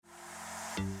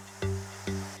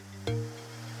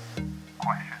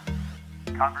Questions,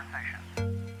 conversations,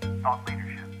 thought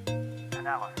leadership,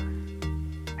 analysis,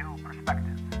 new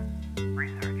perspectives,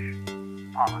 research,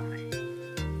 policy,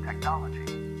 technology.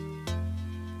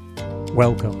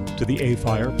 Welcome to the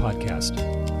AFIRE podcast.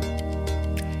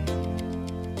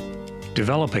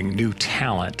 Developing new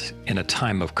talent in a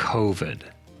time of COVID.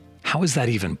 How is that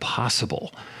even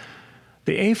possible?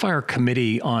 The AFIRE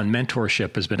Committee on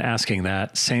Mentorship has been asking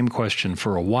that same question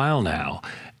for a while now,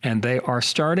 and they are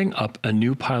starting up a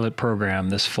new pilot program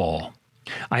this fall.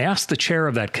 I asked the chair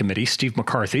of that committee, Steve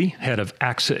McCarthy, head of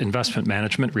AXA Investment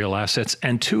Management, Real Assets,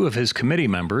 and two of his committee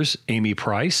members, Amy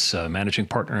Price, managing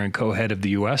partner and co-head of the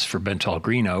U.S. for Bentall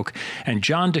Green Oak, and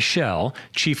John Deschelle,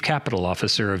 chief capital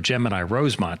officer of Gemini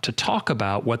Rosemont, to talk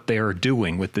about what they are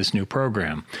doing with this new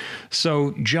program.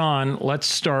 So, John, let's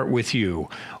start with you.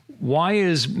 Why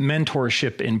is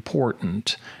mentorship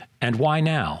important, and why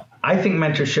now? I think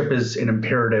mentorship is an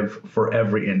imperative for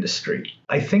every industry.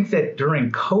 I think that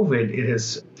during COVID,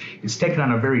 it's taken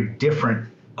on a very different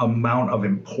amount of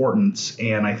importance.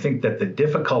 And I think that the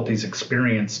difficulties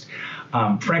experienced,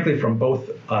 frankly, from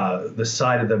both the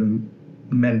side of the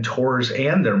mentors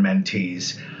and their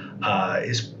mentees,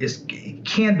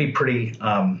 can be pretty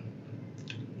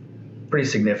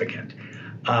significant.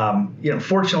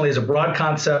 Fortunately, as a broad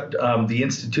concept, the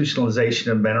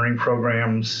institutionalization of mentoring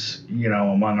programs,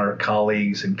 among our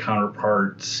colleagues and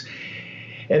counterparts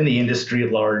and the industry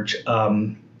at large,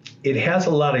 it has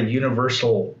a lot of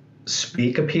universal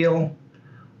speak appeal.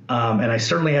 And I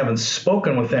certainly haven't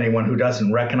spoken with anyone who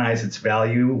doesn't recognize its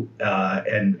value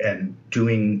and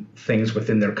doing things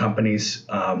within their companies,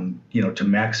 to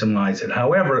maximize it.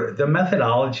 However, the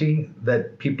methodology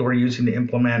that people are using to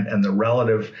implement and the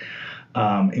relative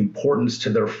importance to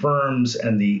their firms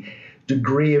and the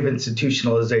degree of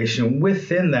institutionalization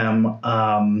within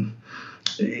them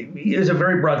is a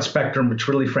very broad spectrum, which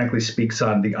really, frankly, speaks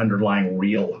on the underlying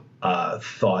real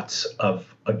thoughts of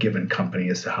a given company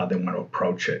as to how they want to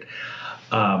approach it.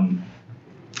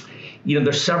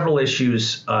 There's several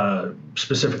issues,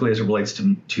 specifically as it relates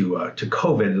to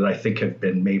COVID, that I think have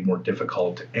been made more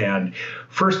difficult. And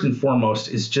first and foremost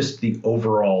is just the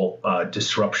overall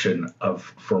disruption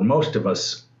of, for most of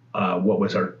us, what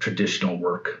was our traditional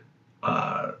work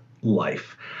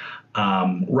life.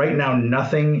 Right now,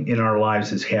 nothing in our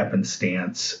lives is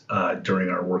happenstance during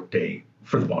our workday,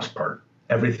 for the most part.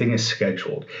 Everything is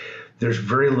scheduled. There's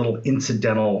very little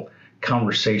incidental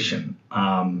conversation.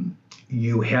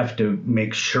 You have to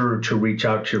make sure to reach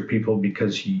out to your people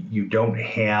because you don't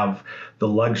have the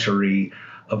luxury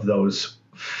of those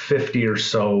 50 or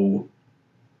so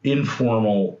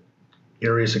informal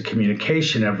areas of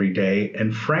communication every day.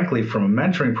 And frankly, from a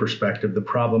mentoring perspective, the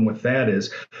problem with that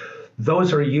is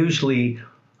those are usually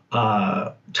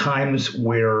times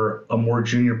where a more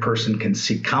junior person can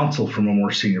seek counsel from a more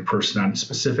senior person on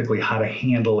specifically how to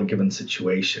handle a given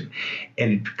situation.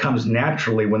 And it comes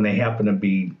naturally when they happen to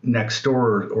be next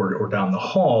door or down the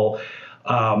hall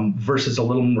versus a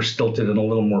little more stilted and a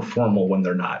little more formal when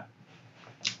they're not.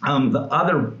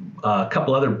 A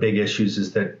couple other big issues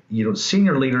is that,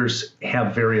 senior leaders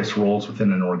have various roles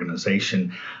within an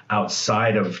organization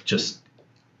outside of just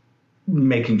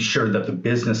making sure that the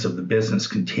business of the business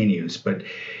continues. But,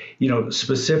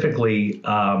 specifically,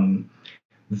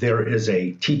 there is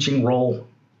a teaching role.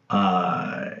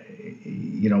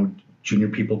 Junior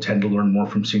people tend to learn more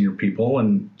from senior people,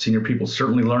 and senior people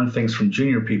certainly learn things from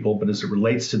junior people. But as it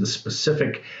relates to the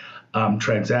specific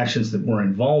transactions that we're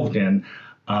involved in,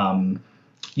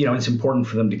 it's important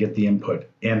for them to get the input.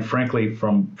 And frankly,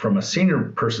 from a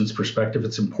senior person's perspective,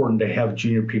 it's important to have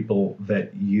junior people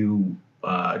that you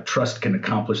trust can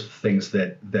accomplish things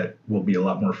that will be a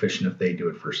lot more efficient if they do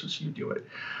it versus you do it.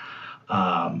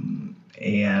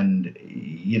 In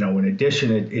addition,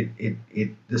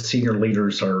 the senior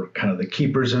leaders are kind of the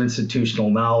keepers of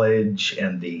institutional knowledge,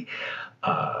 and they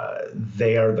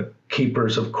are the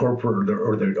keepers of corporate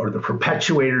or the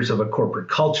perpetuators of a corporate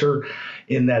culture,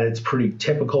 in that it's pretty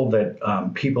typical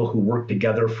that people who work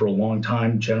together for a long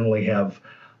time generally have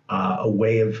a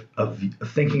way of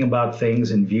thinking about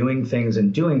things and viewing things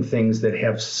and doing things that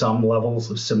have some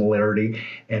levels of similarity.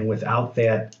 And without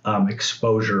that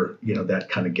exposure, that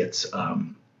kind of gets,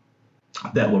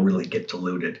 that will really get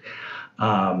diluted.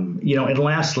 And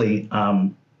lastly,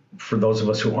 for those of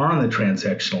us who are on the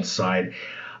transactional side,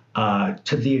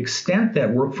 to the extent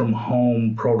that work from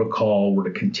home protocol were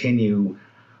to continue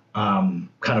kind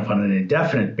of on an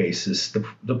indefinite basis,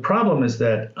 the problem is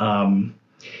that,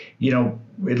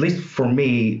 at least for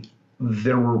me,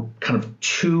 there were kind of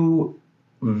two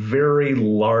very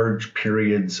large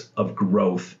periods of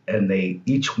growth, and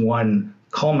each one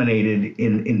culminated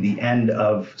in the end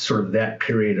of sort of that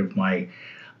period of my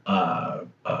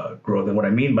growth. And what I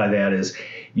mean by that is,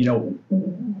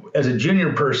 as a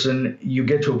junior person, you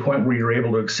get to a point where you're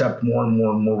able to accept more and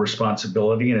more and more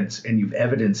responsibility, and you've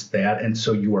evidenced that, and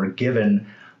so you are given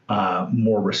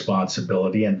more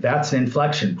responsibility, and that's an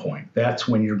inflection point. That's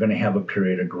when you're going to have a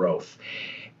period of growth.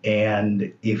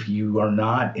 And if you are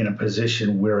not in a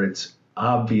position where it's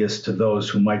obvious to those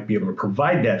who might be able to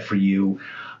provide that for you,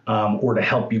 or to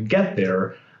help you get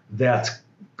there, that's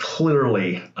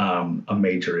clearly a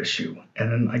major issue.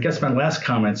 And then I guess my last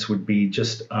comments would be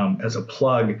just as a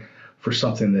plug for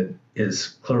something that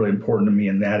is clearly important to me,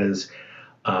 and that is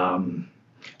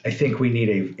I think we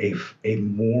need a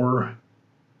more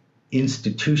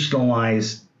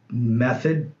institutionalized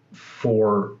method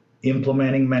for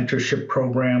implementing mentorship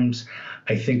programs.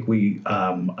 I think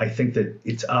that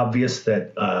it's obvious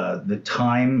that the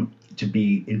time to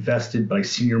be invested by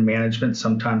senior management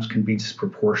sometimes can be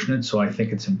disproportionate. So I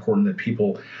think it's important that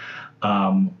people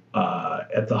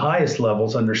at the highest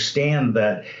levels understand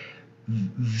that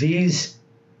these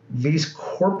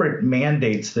corporate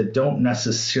mandates that don't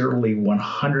necessarily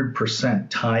 100%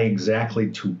 tie exactly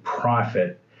to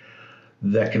profit,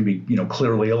 that can be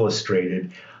clearly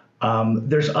illustrated.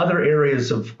 There's other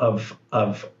areas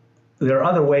there are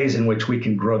other ways in which we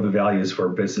can grow the values of our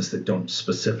business that don't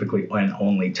specifically and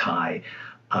only tie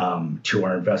to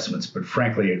our investments, but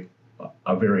frankly,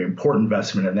 a very important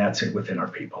investment, and that's it within our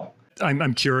people.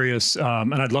 I'm curious,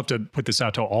 and I'd love to put this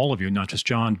out to all of you, not just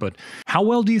John, but how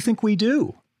well do you think we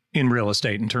do in real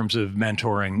estate in terms of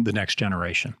mentoring the next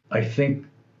generation? I think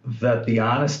that the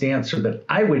honest answer that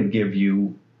I would give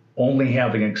you, only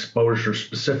having exposure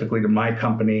specifically to my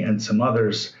company and some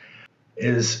others,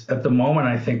 is at the moment,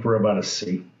 I think we're about a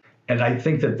C. And I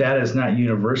think that is not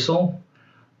universal.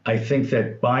 I think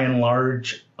that by and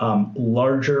large,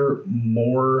 larger,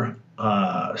 more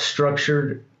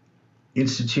structured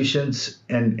institutions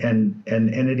and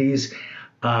entities,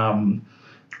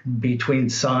 between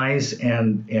size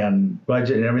and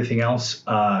budget and everything else,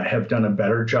 have done a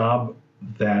better job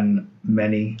than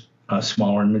many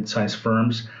smaller and mid-sized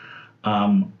firms.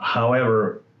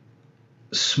 However,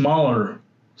 smaller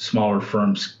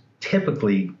firms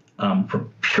typically,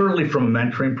 purely from a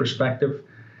mentoring perspective,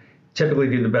 typically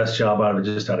do the best job out of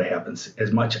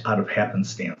as much out of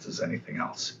happenstance as anything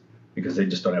else, because they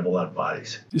just don't have a lot of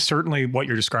bodies. Certainly what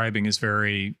you're describing is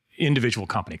very individual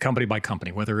company by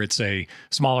company, whether it's a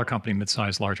smaller company,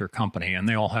 mid-sized, larger company, and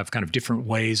they all have kind of different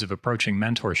ways of approaching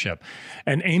mentorship.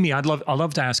 And Amy, I'd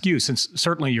love to ask you, since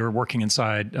certainly you're working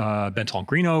inside Bentall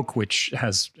Green Oak, which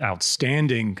has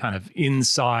outstanding kind of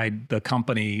inside the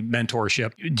company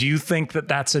mentorship. Do you think that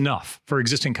that's enough for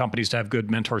existing companies to have good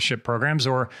mentorship programs,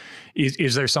 or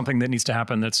is there something that needs to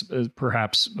happen that's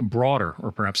perhaps broader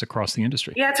or perhaps across the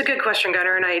industry? Yeah, it's a good question,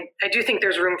 Gunnar, and I do think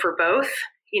there's room for both.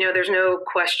 There's no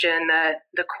question that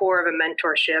the core of a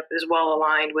mentorship is well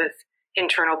aligned with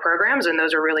internal programs, and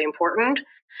those are really important.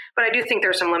 But I do think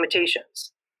there's some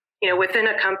limitations. Within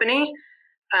a company,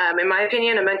 in my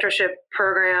opinion, a mentorship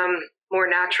program more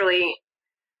naturally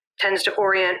tends to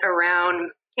orient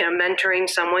around, mentoring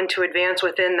someone to advance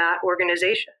within that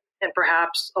organization and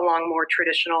perhaps along more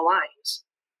traditional lines.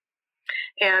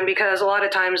 And because a lot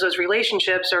of times those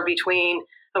relationships are between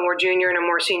a more junior and a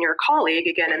more senior colleague,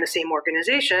 again, in the same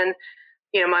organization,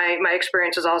 my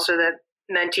experience is also that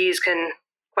mentees can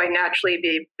quite naturally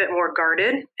be a bit more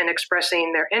guarded in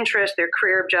expressing their interests, their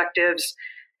career objectives,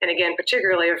 and again,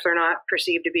 particularly if they're not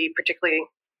perceived to be particularly,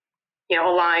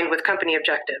 aligned with company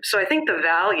objectives. So I think the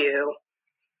value,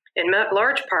 in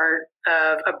large part,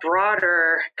 of a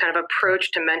broader kind of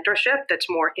approach to mentorship that's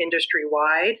more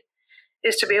industry-wide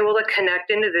is to be able to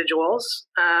connect individuals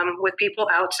with people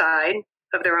outside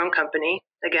of their own company,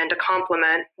 again, to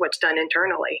complement what's done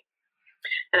internally.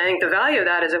 And I think the value of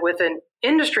that is that with an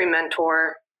industry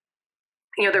mentor,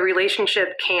 the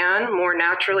relationship can more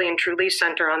naturally and truly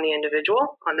center on the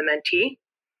individual, on the mentee.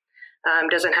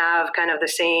 Doesn't have kind of the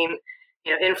same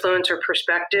influence or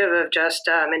perspective of just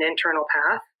an internal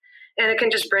path. And it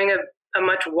can just bring a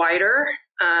much wider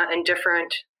and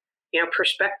different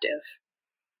perspective.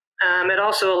 It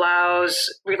also allows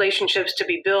relationships to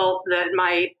be built that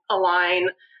might align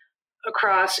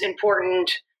across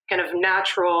important kind of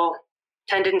natural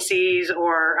tendencies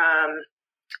or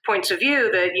points of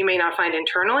view that you may not find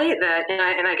internally.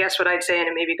 And I guess what I'd say, and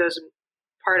it maybe goes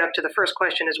part up to the first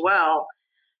question as well,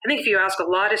 I think if you ask a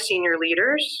lot of senior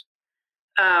leaders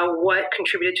what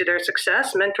contributed to their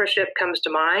success, mentorship comes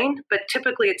to mind, but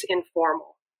typically it's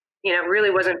informal. It really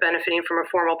wasn't benefiting from a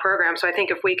formal program. So I think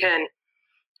if we can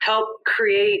help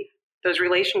create those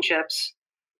relationships,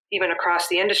 even across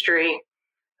the industry,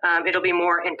 it'll be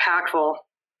more impactful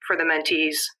for the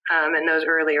mentees and those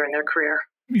earlier in their career.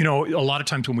 You know, a lot of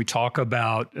times when we talk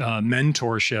about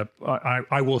mentorship,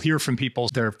 I will hear from people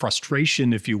their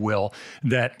frustration, if you will,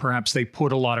 that perhaps they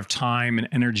put a lot of time and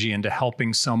energy into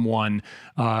helping someone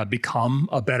become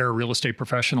a better real estate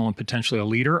professional and potentially a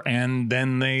leader, and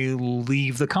then they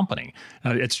leave the company.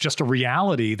 It's just a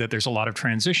reality that there's a lot of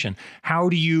transition. How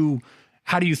do you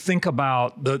think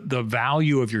about the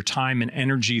value of your time and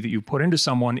energy that you put into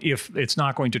someone if it's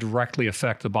not going to directly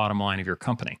affect the bottom line of your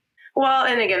company? Well,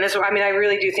 and again, I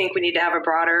really do think we need to have a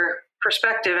broader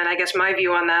perspective. And I guess my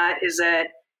view on that is that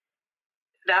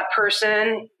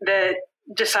person that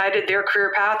decided their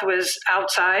career path was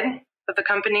outside of the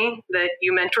company that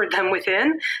you mentored them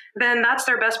within, then that's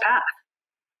their best path.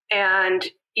 And,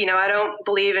 I don't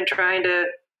believe in trying to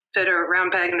fit a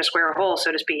round peg in a square hole,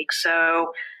 so to speak.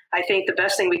 So I think the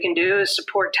best thing we can do is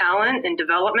support talent and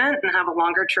development and have a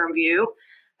longer term view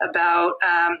about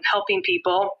helping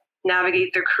people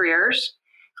navigate their careers.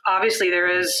 Obviously there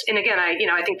is, and again,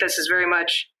 I think this is very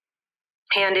much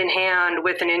hand in hand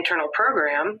with an internal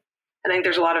program. I think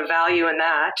there's a lot of value in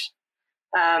that.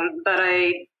 But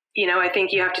I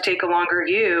think you have to take a longer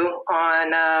view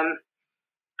on,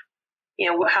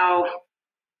 how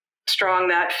strong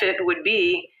that fit would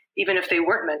be, even if they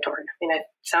weren't mentored. It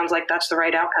sounds like that's the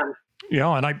right outcome.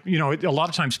 Yeah. And a lot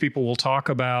of times people will talk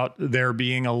about there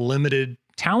being a limited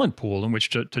talent pool in which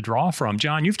to draw from.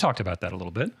 John, you've talked about that a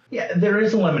little bit. Yeah, there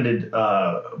is a limited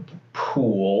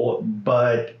pool,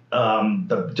 but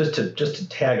just to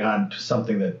tag on to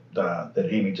something that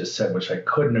Amy just said, which I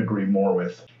couldn't agree more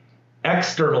with.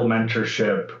 External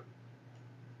mentorship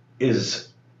is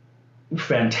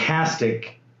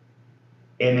fantastic,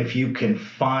 and if you can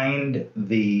find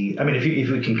if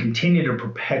we can continue to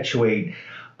perpetuate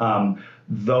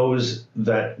those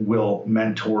that will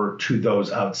mentor to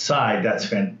those outside,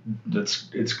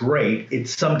 it's great. It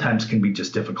sometimes can be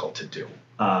just difficult to do.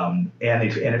 And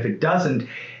if it doesn't,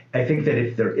 I think that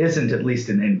if there isn't at least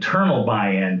an internal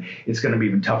buy-in, it's going to be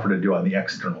even tougher to do on the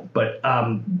external. But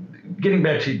getting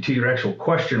back to your actual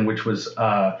question, which was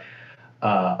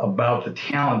about the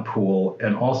talent pool,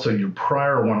 and also your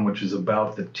prior one, which is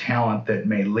about the talent that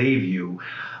may leave you.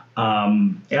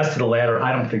 As to the latter,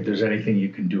 I don't think there's anything you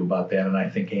can do about that, and I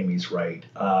think Amy's right.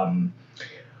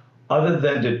 Other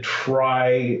than to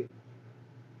try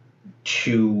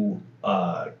to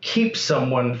keep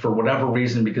someone for whatever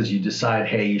reason because you decide,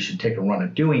 hey, you should take a run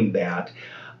at doing that,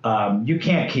 you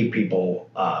can't keep people.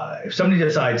 If somebody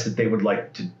decides that they would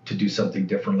like to do something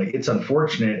differently, it's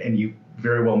unfortunate, and you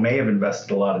very well may have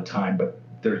invested a lot of time, but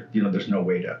there's no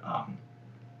way to.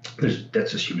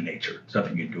 That's just human nature. There's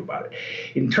nothing you can do about it.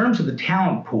 In terms of the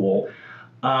talent pool,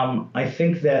 I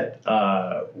think that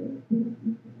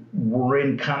we're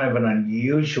in kind of an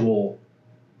unusual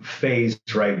phase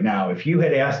right now. If you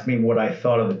had asked me what I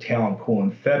thought of the talent pool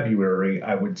in February,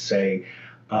 I would say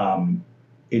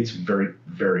it's very,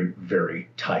 very, very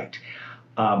tight.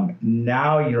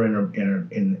 Now you're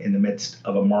in the midst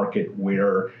of a market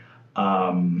where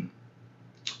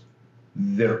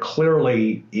there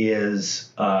clearly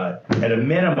is, at a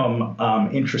minimum,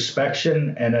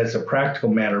 introspection, and as a practical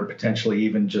matter, potentially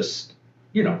even just,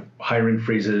 hiring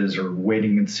freezes or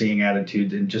waiting and seeing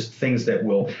attitude, and just things that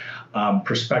will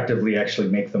prospectively actually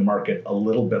make the market a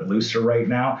little bit looser right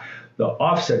now. The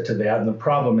offset to that, and the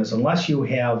problem is, unless you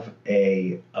have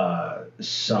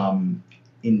some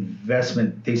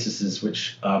investment theses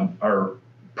which are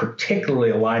particularly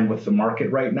aligned with the market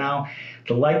right now,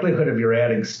 the likelihood of your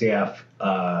adding staff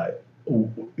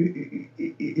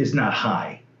is not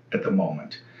high at the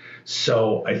moment.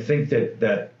 So I think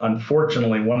that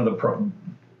unfortunately, one of the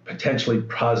potentially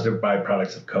positive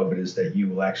byproducts of COVID is that you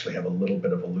will actually have a little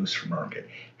bit of a looser market.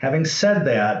 Having said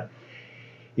that,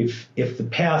 if the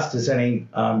past is any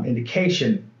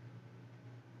indication,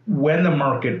 when the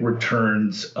market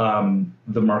returns,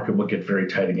 the market will get very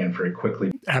tight again very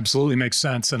quickly. Absolutely makes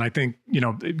sense. And I think,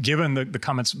 given the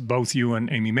comments both you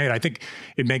and Amy made, I think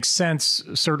it makes sense.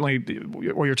 Certainly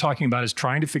what you're talking about is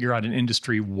trying to figure out an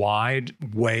industry-wide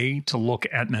way to look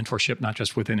at mentorship, not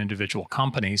just within individual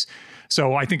companies.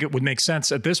 So I think it would make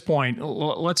sense at this point.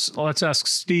 Let's ask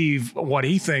Steve what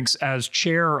he thinks as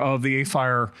chair of the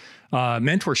AFIRE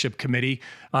mentorship committee.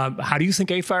 How do you think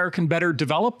AFIRE can better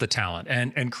develop the talent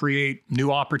and create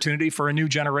new opportunity for a new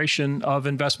generation of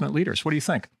investment leaders? What do you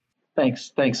think?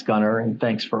 Thanks, Gunnar, and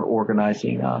thanks for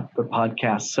organizing the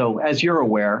podcast. So as you're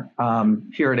aware,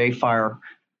 here at AFIRE,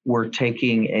 we're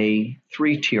taking a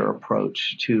 3-tier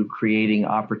approach to creating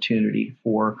opportunity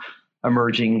for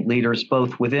emerging leaders,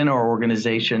 both within our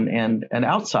organization and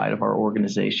outside of our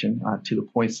organization, to the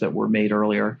points that were made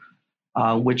earlier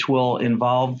which will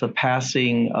involve the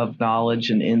passing of knowledge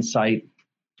and insight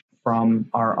from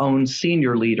our own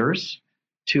senior leaders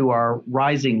to our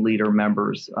rising leader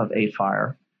members of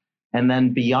AFIRE, and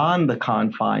then beyond the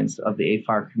confines of the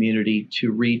AFIRE community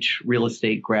to reach real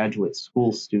estate graduate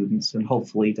school students and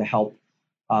hopefully to help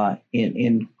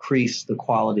increase the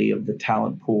quality of the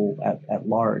talent pool at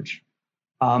large.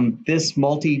 This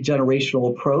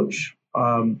multi-generational approach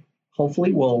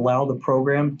hopefully will allow the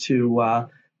program to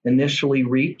initially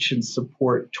reach and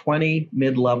support 20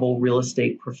 mid-level real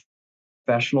estate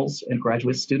professionals and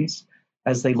graduate students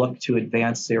as they look to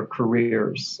advance their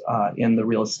careers in the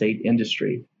real estate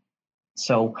industry.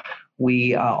 So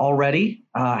we already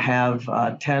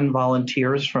have 10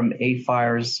 volunteers from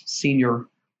AFIRE's senior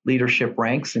leadership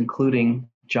ranks, including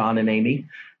John and Amy,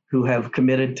 who have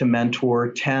committed to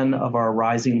mentor 10 of our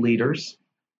rising leaders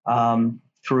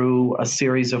through a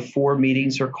series of 4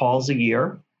 meetings or calls a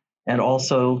year, and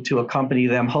also to accompany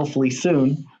them hopefully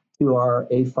soon to our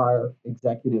AFIRE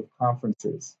executive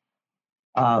conferences.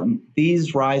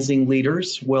 These rising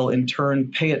leaders will in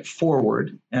turn pay it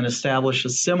forward and establish a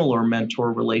similar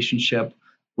mentor relationship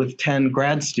with 10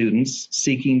 grad students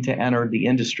seeking to enter the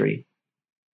industry.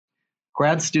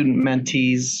 Grad student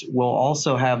mentees will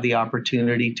also have the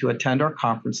opportunity to attend our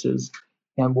conferences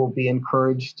and will be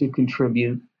encouraged to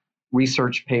contribute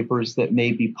research papers that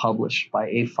may be published by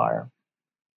AFIRE.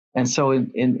 And so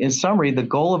in summary, the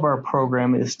goal of our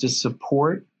program is to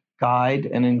support, guide,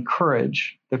 and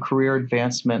encourage the career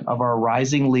advancement of our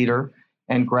rising leader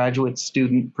and graduate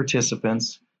student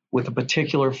participants with a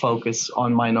particular focus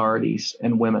on minorities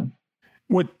and women.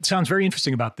 What sounds very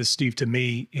interesting about this, Steve, to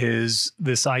me is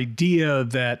this idea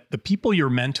that the people you're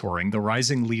mentoring, the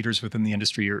rising leaders within the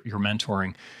industry you're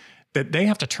mentoring, that they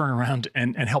have to turn around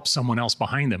and help someone else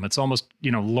behind them. It's almost,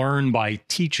 learn by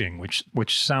teaching, which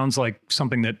sounds like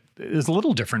something that is a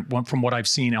little different from what I've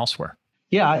seen elsewhere.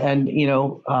 Yeah, and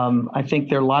I think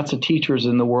there are lots of teachers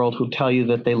in the world who tell you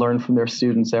that they learn from their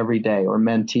students every day, or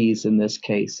mentees in this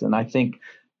case. And I think,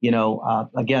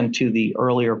 again, to the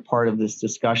earlier part of this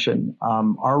discussion,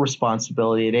 our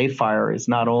responsibility at AFIRE is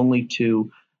not only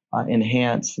to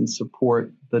enhance and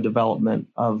support the development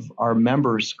of our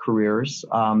members' careers,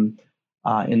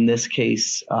 in this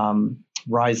case,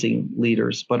 rising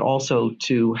leaders, but also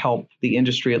to help the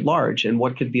industry at large. And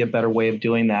what could be a better way of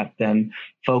doing that than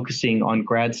focusing on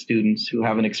grad students who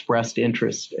have an expressed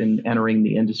interest in entering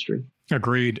the industry?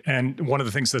 Agreed. And one of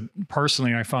the things that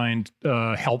personally I find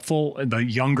helpful, the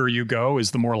younger you go, is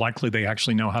the more likely they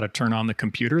actually know how to turn on the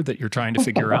computer that you're trying to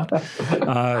figure out.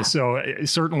 So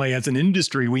certainly as an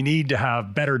industry, we need to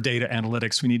have better data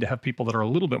analytics. We need to have people that are a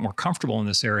little bit more comfortable in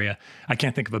this area. I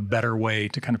can't think of a better way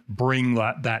to kind of bring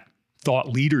that thought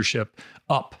leadership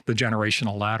up the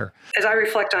generational ladder. As I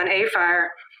reflect on AFIRE,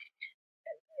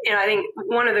 I think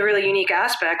one of the really unique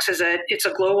aspects is that it's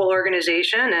a global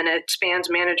organization and it spans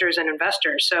managers and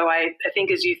investors. So I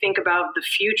think as you think about the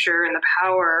future and the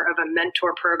power of a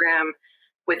mentor program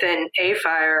within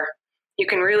AFIRE, you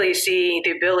can really see the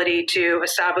ability to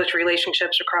establish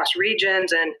relationships across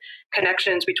regions and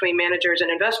connections between managers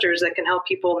and investors that can help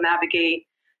people navigate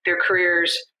their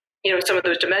careers, some of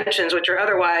those dimensions, which are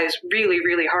otherwise really,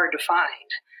 really hard to find.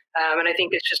 And I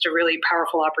think it's just a really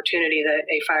powerful opportunity that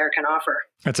AFIRE can offer.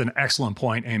 That's an excellent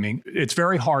point, Amy. It's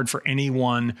very hard for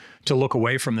anyone to look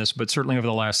away from this, but certainly over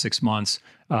the last 6 months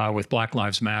with Black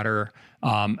Lives Matter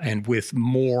and with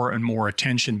more and more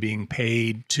attention being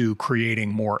paid to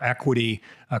creating more equity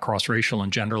across racial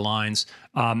and gender lines.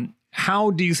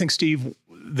 How do you think, Steve,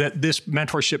 that this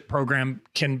mentorship program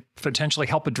can potentially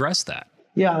help address that?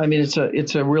 Yeah, I mean,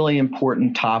 it's a really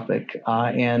important topic.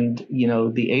 And,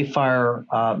 the AFIRE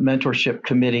Mentorship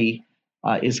Committee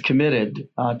is committed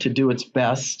to do its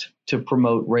best to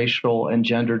promote racial and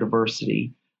gender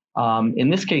diversity. In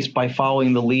this case, by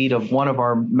following the lead of one of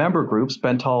our member groups,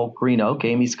 Bentall Green Oak,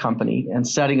 Amy's company, and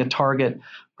setting a target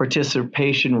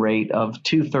participation rate of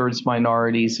 2/3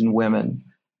 minorities and women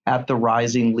at the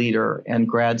rising leader and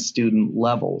grad student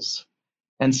levels.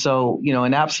 And so,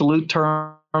 in absolute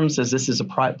terms, as this is a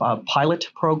pilot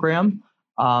program,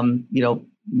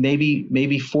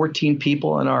 maybe 14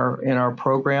 people in our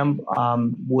program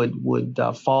would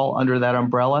fall under that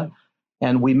umbrella,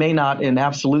 and we may not, in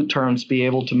absolute terms, be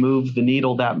able to move the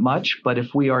needle that much. But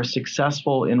if we are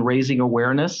successful in raising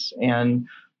awareness and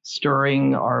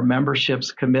stirring our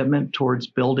membership's commitment towards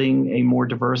building a more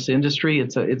diverse industry,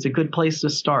 it's a good place to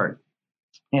start,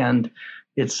 and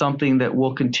it's something that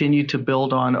we'll continue to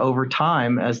build on over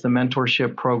time as the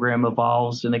mentorship program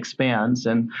evolves and expands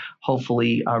and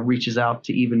hopefully reaches out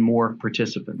to even more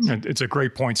participants. It's a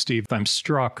great point, Steve. I'm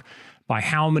struck by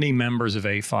how many members of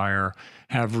AFIRE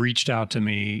have reached out to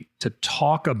me to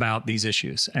talk about these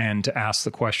issues and to ask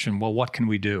the question, well, what can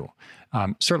we do?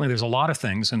 Certainly, there's a lot of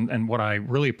things, and what I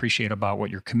really appreciate about what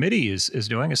your committee is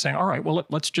doing is saying, all right, well,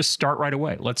 let's just start right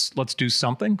away. Let's do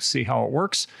something, see how it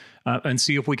works, and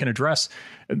see if we can address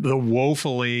the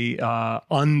woefully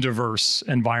undiverse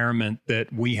environment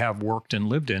that we have worked and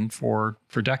lived in for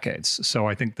decades. So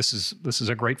I think this is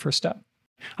a great first step.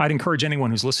 I'd encourage anyone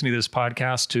who's listening to this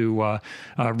podcast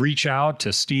to reach out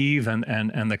to Steve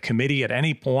and the committee at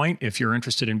any point if you're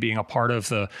interested in being a part of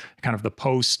the kind of the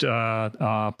post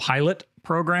pilot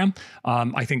program.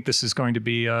 I think this is going to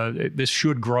be this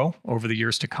should grow over the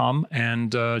years to come,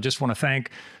 and just want to thank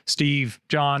Steve,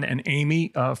 John, and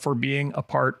Amy for being a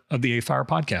part of the AFIRE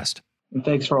podcast. And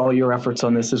thanks for all your efforts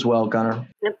on this as well, Gunnar.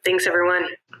 Yep, thanks, everyone.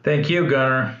 Thank you,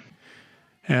 Gunnar.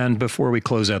 And before we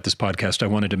close out this podcast, I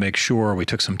wanted to make sure we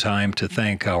took some time to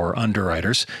thank our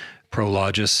underwriters,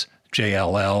 Prologis,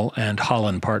 JLL, and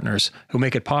Holland Partners, who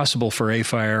make it possible for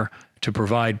AFIRE to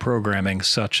provide programming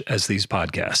such as these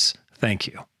podcasts. Thank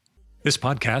you. This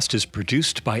podcast is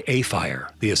produced by AFIRE,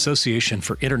 the Association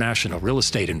for International Real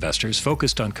Estate Investors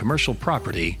focused on commercial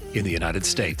property in the United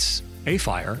States.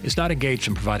 AFIRE is not engaged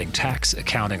in providing tax,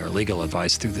 accounting, or legal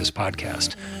advice through this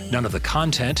podcast. None of the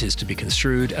content is to be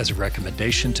construed as a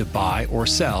recommendation to buy or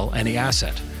sell any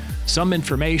asset. Some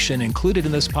information included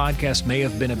in this podcast may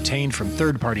have been obtained from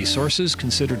third-party sources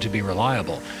considered to be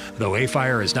reliable, though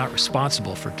AFIRE is not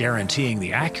responsible for guaranteeing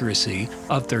the accuracy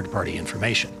of third-party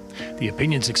information. The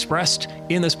opinions expressed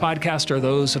in this podcast are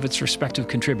those of its respective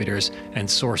contributors and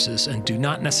sources and do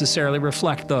not necessarily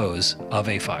reflect those of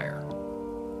AFIRE.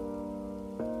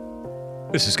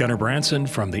 This is Gunnar Branson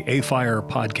from the AFIRE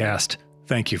podcast.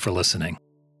 Thank you for listening.